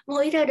とか、も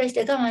うイライラし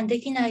て我慢で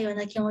きないよう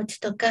な気持ち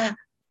とか。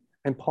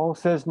And Paul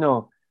says,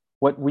 no,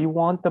 what we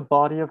want the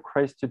body of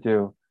Christ to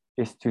do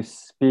is to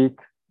speak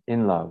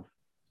in love.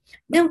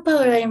 でもパ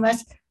ウロは言いま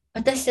す。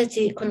私た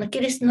ち、この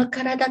キリストの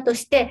体と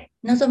して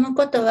望む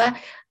ことは、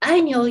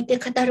愛において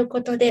語る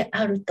ことで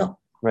あると。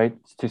Right?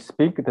 To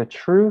speak the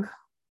truth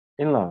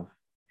in love.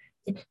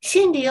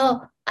 真理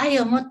を愛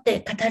を持って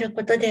語る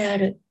ことであ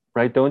る。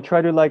Right? Don't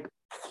try to like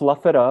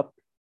fluff it up.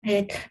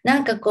 な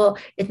んかこ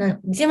う、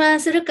自慢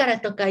するから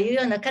とかいう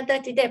ような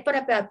形でペ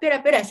ラペ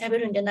ラ喋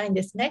るんじゃないん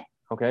ですね。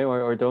Okay?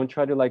 Or don't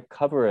try to like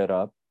cover it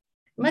up.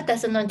 また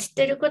その知っ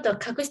てることを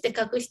隠して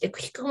引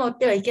きこもっ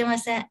てはいけま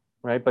せん。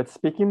Right? But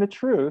speaking the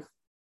truth.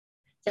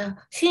 じゃ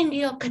あ真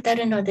理を語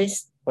るので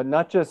す。But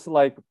not just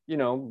like,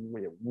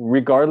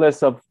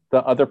 regardless of the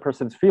other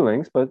person's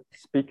feelings, but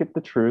speak it the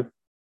truth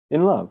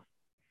in love.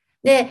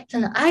 で、そ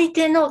の相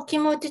手の気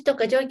持ちと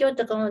か状況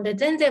とかも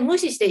全然無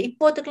視して一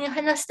方的に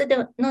話す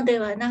ので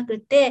はなく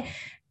て、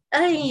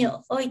愛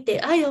を置い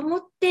て、愛を持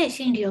って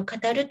真理を語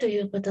るとい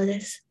うこと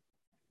です。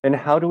And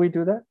how do we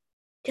do that?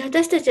 で、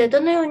私たちは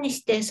どのように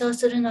してそう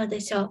するの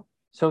でしょう。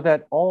So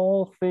that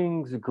all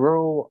things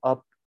grow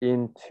up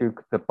into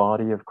the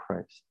body of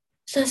Christ.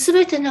 す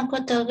べてのこ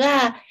と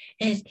が、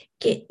イ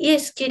エ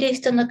ス・キリ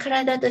ストの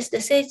体とし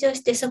て成長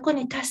してそこ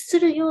に達す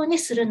るように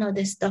するの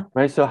ですと。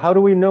Right? So how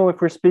do we know if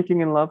we're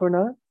speaking in love or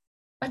not?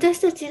 私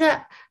たち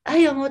が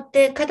愛を持っ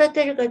て語っ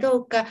ているかど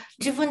うか、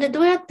自分で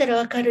どうやったら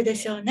わかるで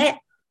しょう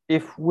ね。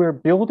If we're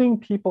building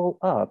people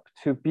up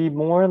to be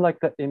more like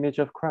the image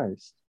of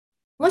Christ.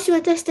 もし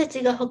私た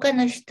ちが他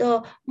の人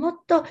をもっ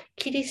と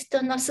キリス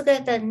トの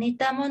姿に似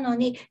たもの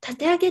に立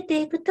て上げ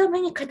ていくため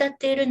に語っ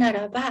ているな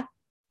らば、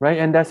Right?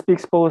 And that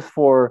speaks both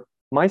for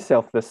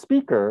myself, the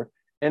speaker,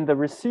 and the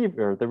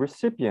receiver, the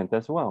recipient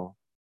as well.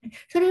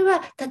 それ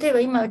は例えば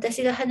今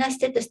私が話し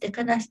手として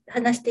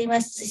話していま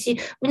すし、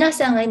皆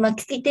さんが今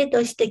聞き手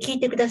として聞い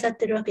てくださっ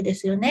ているわけで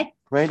すよね。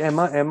Right?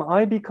 Am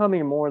I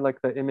becoming more like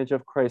the image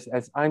of Christ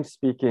as I'm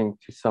speaking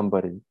to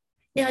somebody?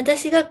 で、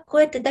私がこう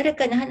やって誰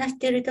かに話し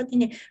ているとき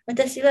に、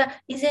私は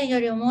以前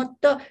よりももっ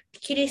と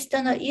キリス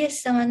トのイエ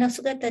ス様の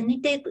姿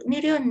に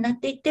似るようになっ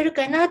ていってる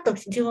かなと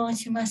自問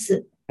しま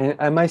す。And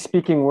am I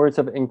speaking words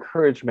of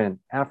encouragement,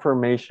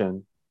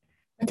 affirmation?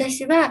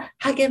 私は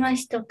励ま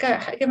し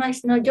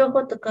の情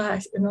報とか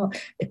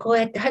こう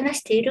やって話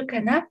しているか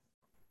な。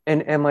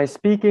And am I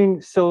speaking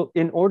so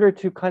in order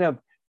to kind of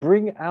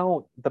bring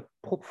out the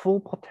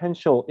full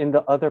potential in the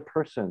other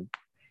person?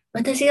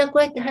 私がこ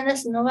うやって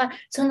話すのは、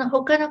その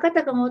他の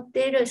方が持っ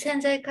ている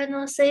潜在可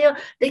能性を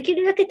でき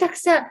るだけたく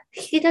さん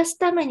引き出す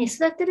ために、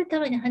育てるた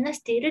めに話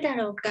しているだ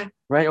ろうか。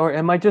Right? Or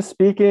am I just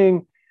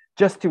speaking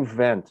just to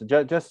vent,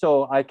 just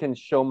so I can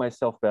show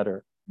myself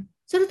better?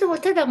 それとも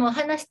ただもう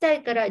話した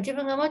いから自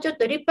分がもうちょっ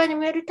と立派に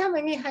見えるた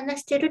めに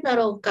話しているだ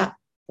ろうか。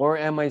Or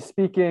am I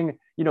speaking,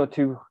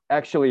 to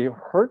actually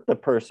hurt the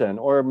person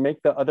or make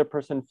the other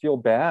person feel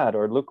bad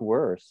or look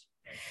worse?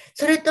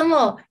 それと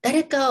も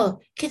誰か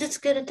を傷つ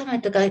けるため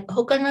とか、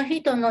他の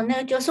人の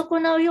値打ちを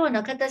損なうよう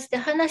な形で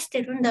話して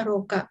いるんだろ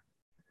うか。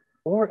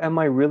Or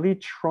am I really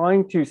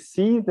trying to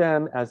see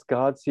them as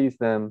God sees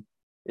them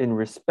in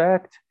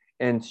respect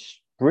and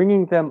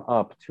bringing them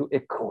up to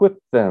equip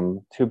them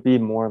to be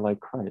more like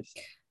Christ?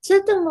 そ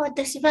れとも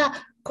私は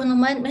この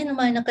目の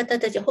前の方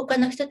たち、他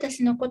の人た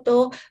ちのこ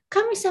とを、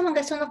神様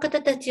がその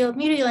方たちを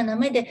見るような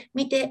目で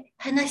見て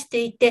話し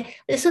ていて、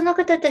その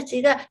方た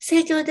ちが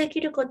成長でき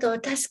ることを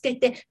助け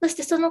て、そし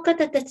てその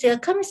方たちが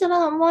神様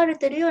が思われ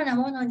ているような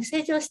ものに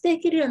成長してい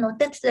けるようなお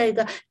手伝い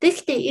がで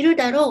きている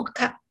だろう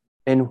か。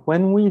And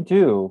when we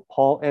do,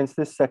 Paul ends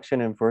this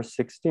section in verse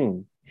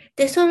 16.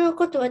 で、その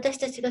ことを私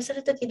たちがす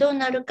るときどう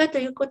なるかと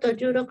いうことを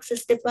16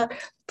節で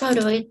パウ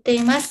ロは言って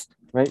います。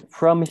Right?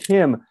 From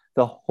him,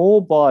 the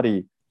whole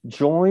body,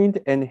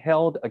 joined and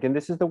held, again,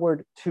 this is the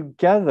word,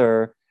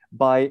 together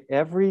by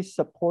every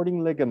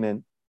supporting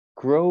ligament,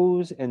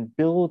 grows and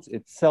builds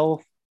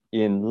itself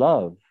in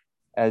love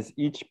as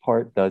each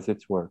part does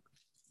its work.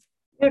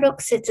 16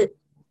節、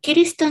キ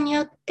リストに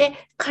よって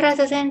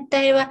体全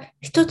体は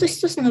一つ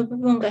一つの部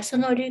分がそ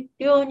の利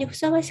用にふ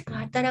さわしく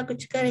働く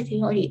力に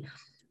より、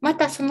ま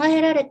た備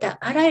えられた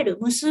あらゆる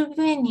結び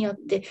目によっ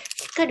てし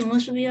っかり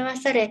結び合わ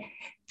され、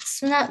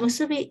つな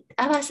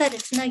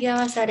ぎ合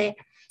わされ、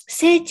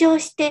成長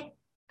して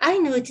愛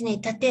のうちに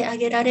立て上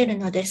げられる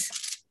ので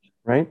す。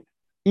Right?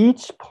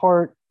 Each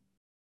part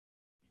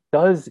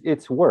does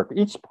its work.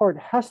 Each part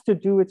has to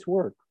do its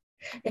work.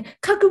 で、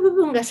各部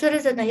分がそれ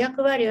ぞれの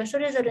役割をそ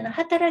れぞれの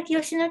働き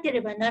をしなけ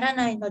ればなら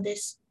ないので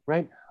す。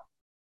Right?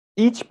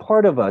 Each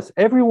part of us,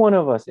 every one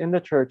of us in the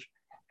church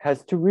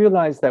has to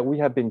realize that we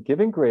have been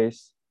given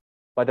grace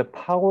by the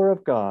power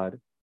of God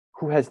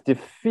who has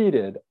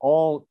defeated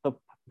all the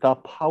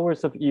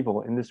powers of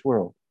evil in this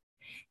world.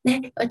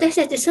 ね、私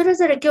たちそれ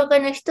ぞれ教会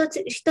の一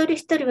人一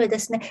人はで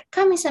すね、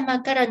神様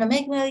からの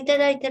恵みをいた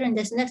だいてるん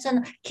ですね。そ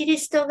のキリ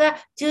ストが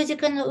十字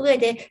架の上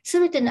で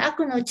全ての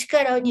悪の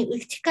力に打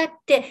ち勝っ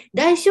て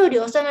大勝利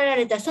を収めら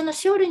れた、その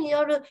勝利に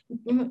よる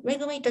恵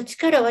みと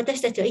力を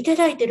私たちはいた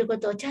だいているこ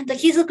とをちゃんと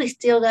気づく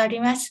必要があり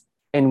ます。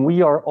And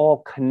we are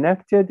all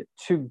connected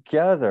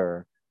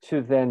together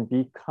to then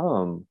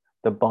become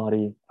the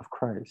body of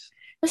Christ.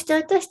 そして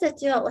私た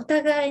ちはお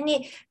互い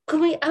に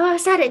組み合わ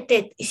され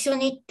て一緒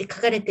にって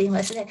書かれてい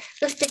ますね。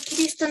そしてキ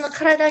リストの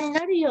体にな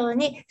るよう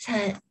に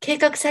計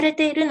画され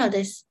ているの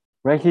です。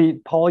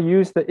Right? Paul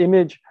used the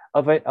image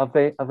of a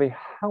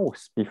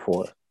house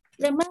before.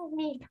 で、前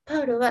にパ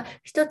ウロは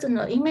一つ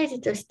のイメー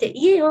ジとして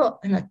家を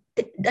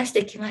出し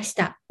てきまし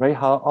た。Right?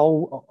 How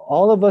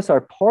all of us are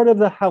part of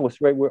the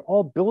house, right? We're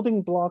all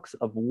building blocks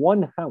of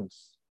one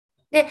house.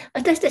 で、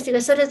私たちが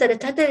それぞれ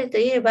建てると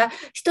いえば、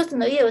一つ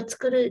の家を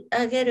作り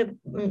上げる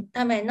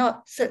ため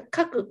の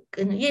各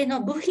家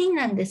の部品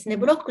なんですね、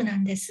ブロックな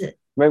んです。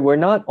Right? We're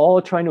not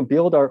all trying to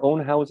build our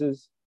own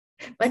houses.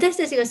 私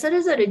たちがそ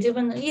れぞれ自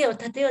分の家を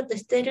建てようと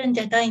しているんじ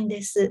ゃないんで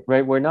す。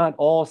Right? We're not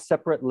all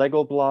separate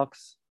Lego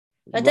blocks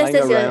私 lying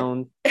たちは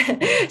around.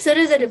 そ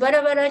れぞれバ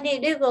ラバラに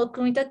レゴを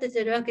組み立て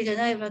ているわけじゃ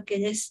ないわけ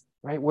です。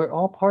Right? We're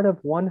all part of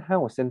one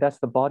house, and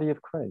that's the body of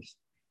Christ.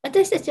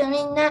 私たちは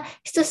みんな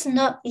一つ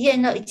の家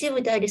の一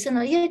部であり、そ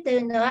の家とい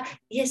うのは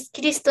イエス・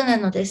キリストな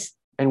のです。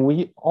And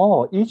we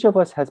all, each of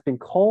us has been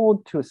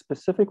called to a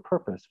specific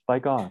purpose by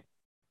God.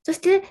 そし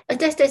て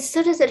私たち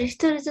それぞれ一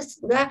人ず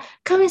つが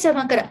神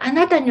様からあ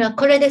なたには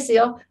これです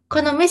よ。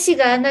この飯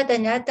があなた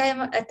に与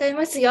え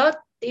ますよっ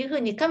ていうふう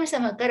に神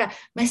様から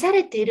召さ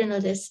れている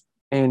のです。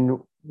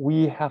And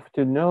we have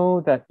to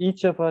know that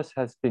each of us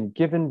has been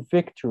given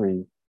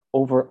victory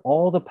over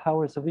all the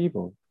powers of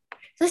evil.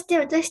 そして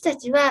私た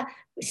ちは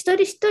一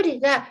人一人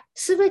が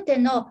すべて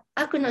の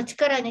悪の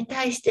力に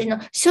対しての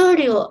勝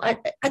利を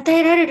与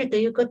えられると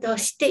いうことを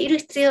知っている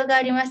必要が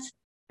あります。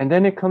And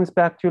then it comes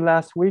back to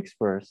last week's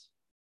verse,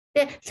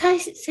 で、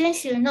先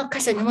週の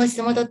箇所にもう一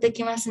度戻って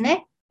きます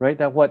ね。right?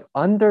 That what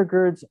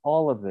undergirds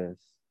all of this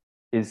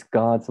is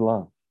God's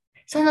love.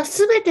 その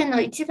すべて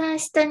の一番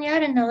下にあ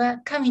るのが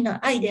神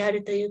の愛であ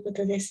るというこ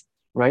とです。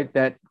Right?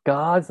 That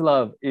God's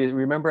love is,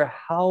 remember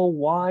how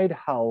wide,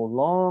 how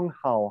long,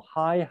 how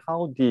high,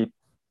 how deep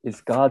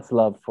is God's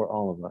love for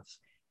all of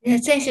us.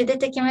 先週出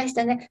てきまし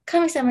たね。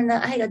神様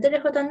の愛がどれ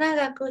ほど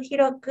長く、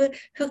広く、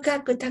深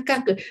く、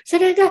高く、そ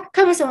れが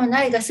神様の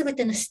愛がすべ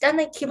ての下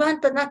の基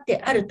盤となっ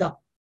てあると。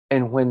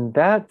And when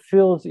that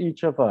fills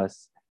each of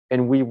us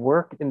and we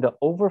work in the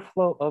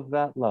overflow of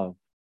that love,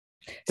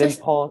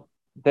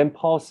 then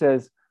Paul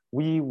says,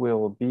 we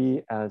will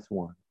be as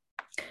one.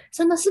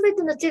 そのすべ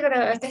ての力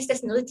が私た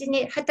ちのうち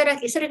に働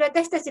き、それが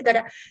私たちか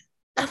ら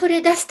溢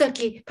れ出すと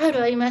き、パウロ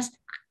は言います。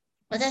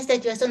私た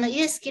ちはそのイ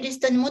エス・キリス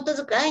トに基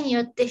づく愛に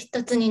よって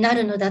一つにな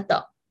るのだ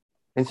と。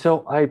And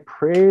so I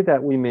pray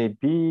that we may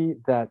be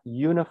that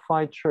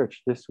unified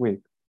church this week.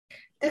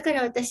 だか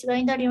ら私は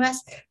祈りま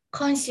す。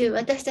今週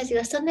私たち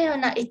がそのよう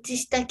な一致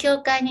した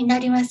教会にな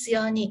ります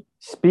ように。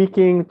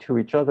Speaking to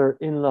each other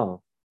in love.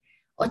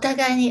 お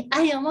互いに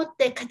愛を持っ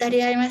て語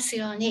り合います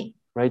ように。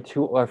Right,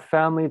 to our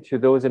family, to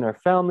those in our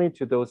family,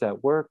 to those at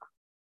work.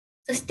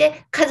 そし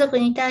て家族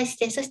に対し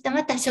て、そして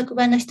また職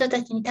場の人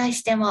たちに対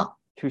しても。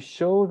To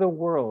show the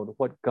world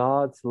what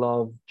God's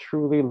love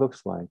truly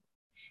looks like.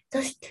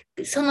 そし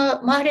てそ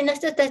の周りの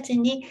人たち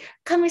に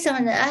神様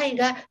の愛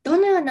がど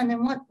のような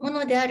も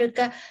のである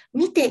か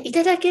見てい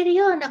ただける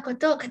ようなこ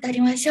とを語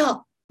りましょ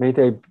う。May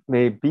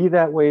it be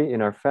that way in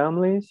our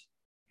families.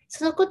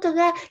 そのこと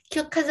が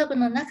今日家族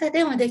の中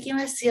でもでき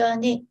ますよう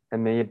に、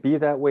 And may it be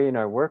that way in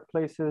our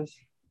workplaces.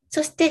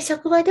 そして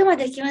職場でも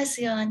できま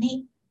すよう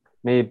に、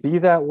 May it be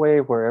that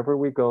way wherever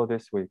we go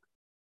this week.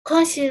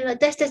 今週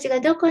私たちが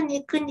どこ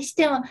に行くにし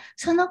ても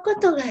そのこ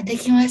とがで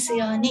きます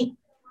ように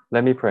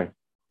Let me pray.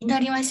 祈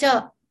りましょ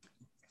う。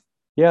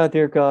 Yeah,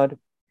 dear God,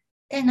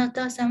 天のお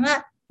父様、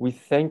 we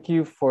thank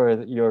you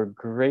for your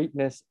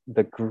greatness,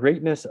 the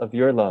greatness of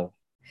your love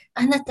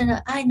あなた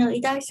の愛の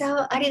偉大さ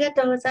をありが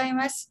とうござい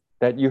ます。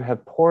 that you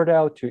have poured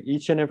out to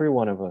each and every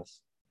one of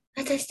us.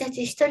 私た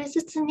ち一人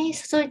ずつに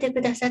注いで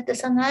くださった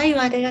その愛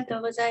をありがと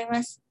うござい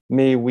ます。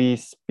 May we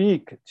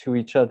speak to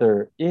each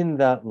other in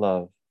that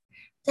love.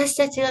 私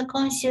たちが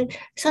今週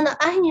そ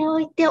の愛にお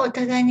いてお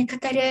互いに語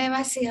り合え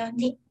ますよう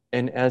に、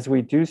 And as we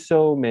do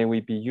so, may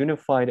we be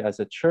unified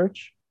as a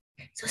church.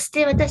 そし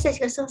て私たち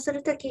がそうす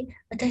るとき、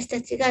私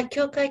たちが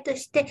教会と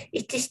して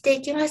一致して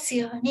いきます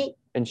ように、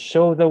 And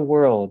show the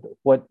world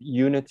what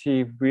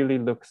unity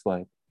really looks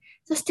like.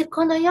 そして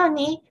このよう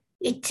に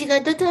一致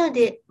がどのよ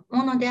う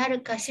なものであ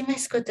るか示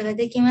すことが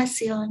できま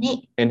すよう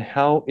に、 And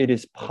how it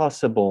is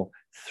possible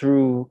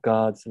through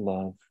God's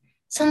love.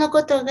 その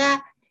こと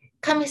が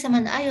神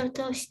様の愛を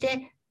通し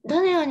てど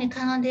のように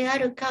可能であ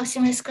るかを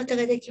示すこと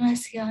ができま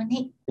すよう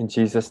に、 In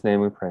Jesus'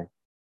 name we pray.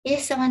 イエ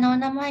ス様のお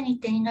名前に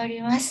て祈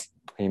ります。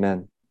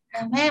Amen.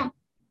 アーメン。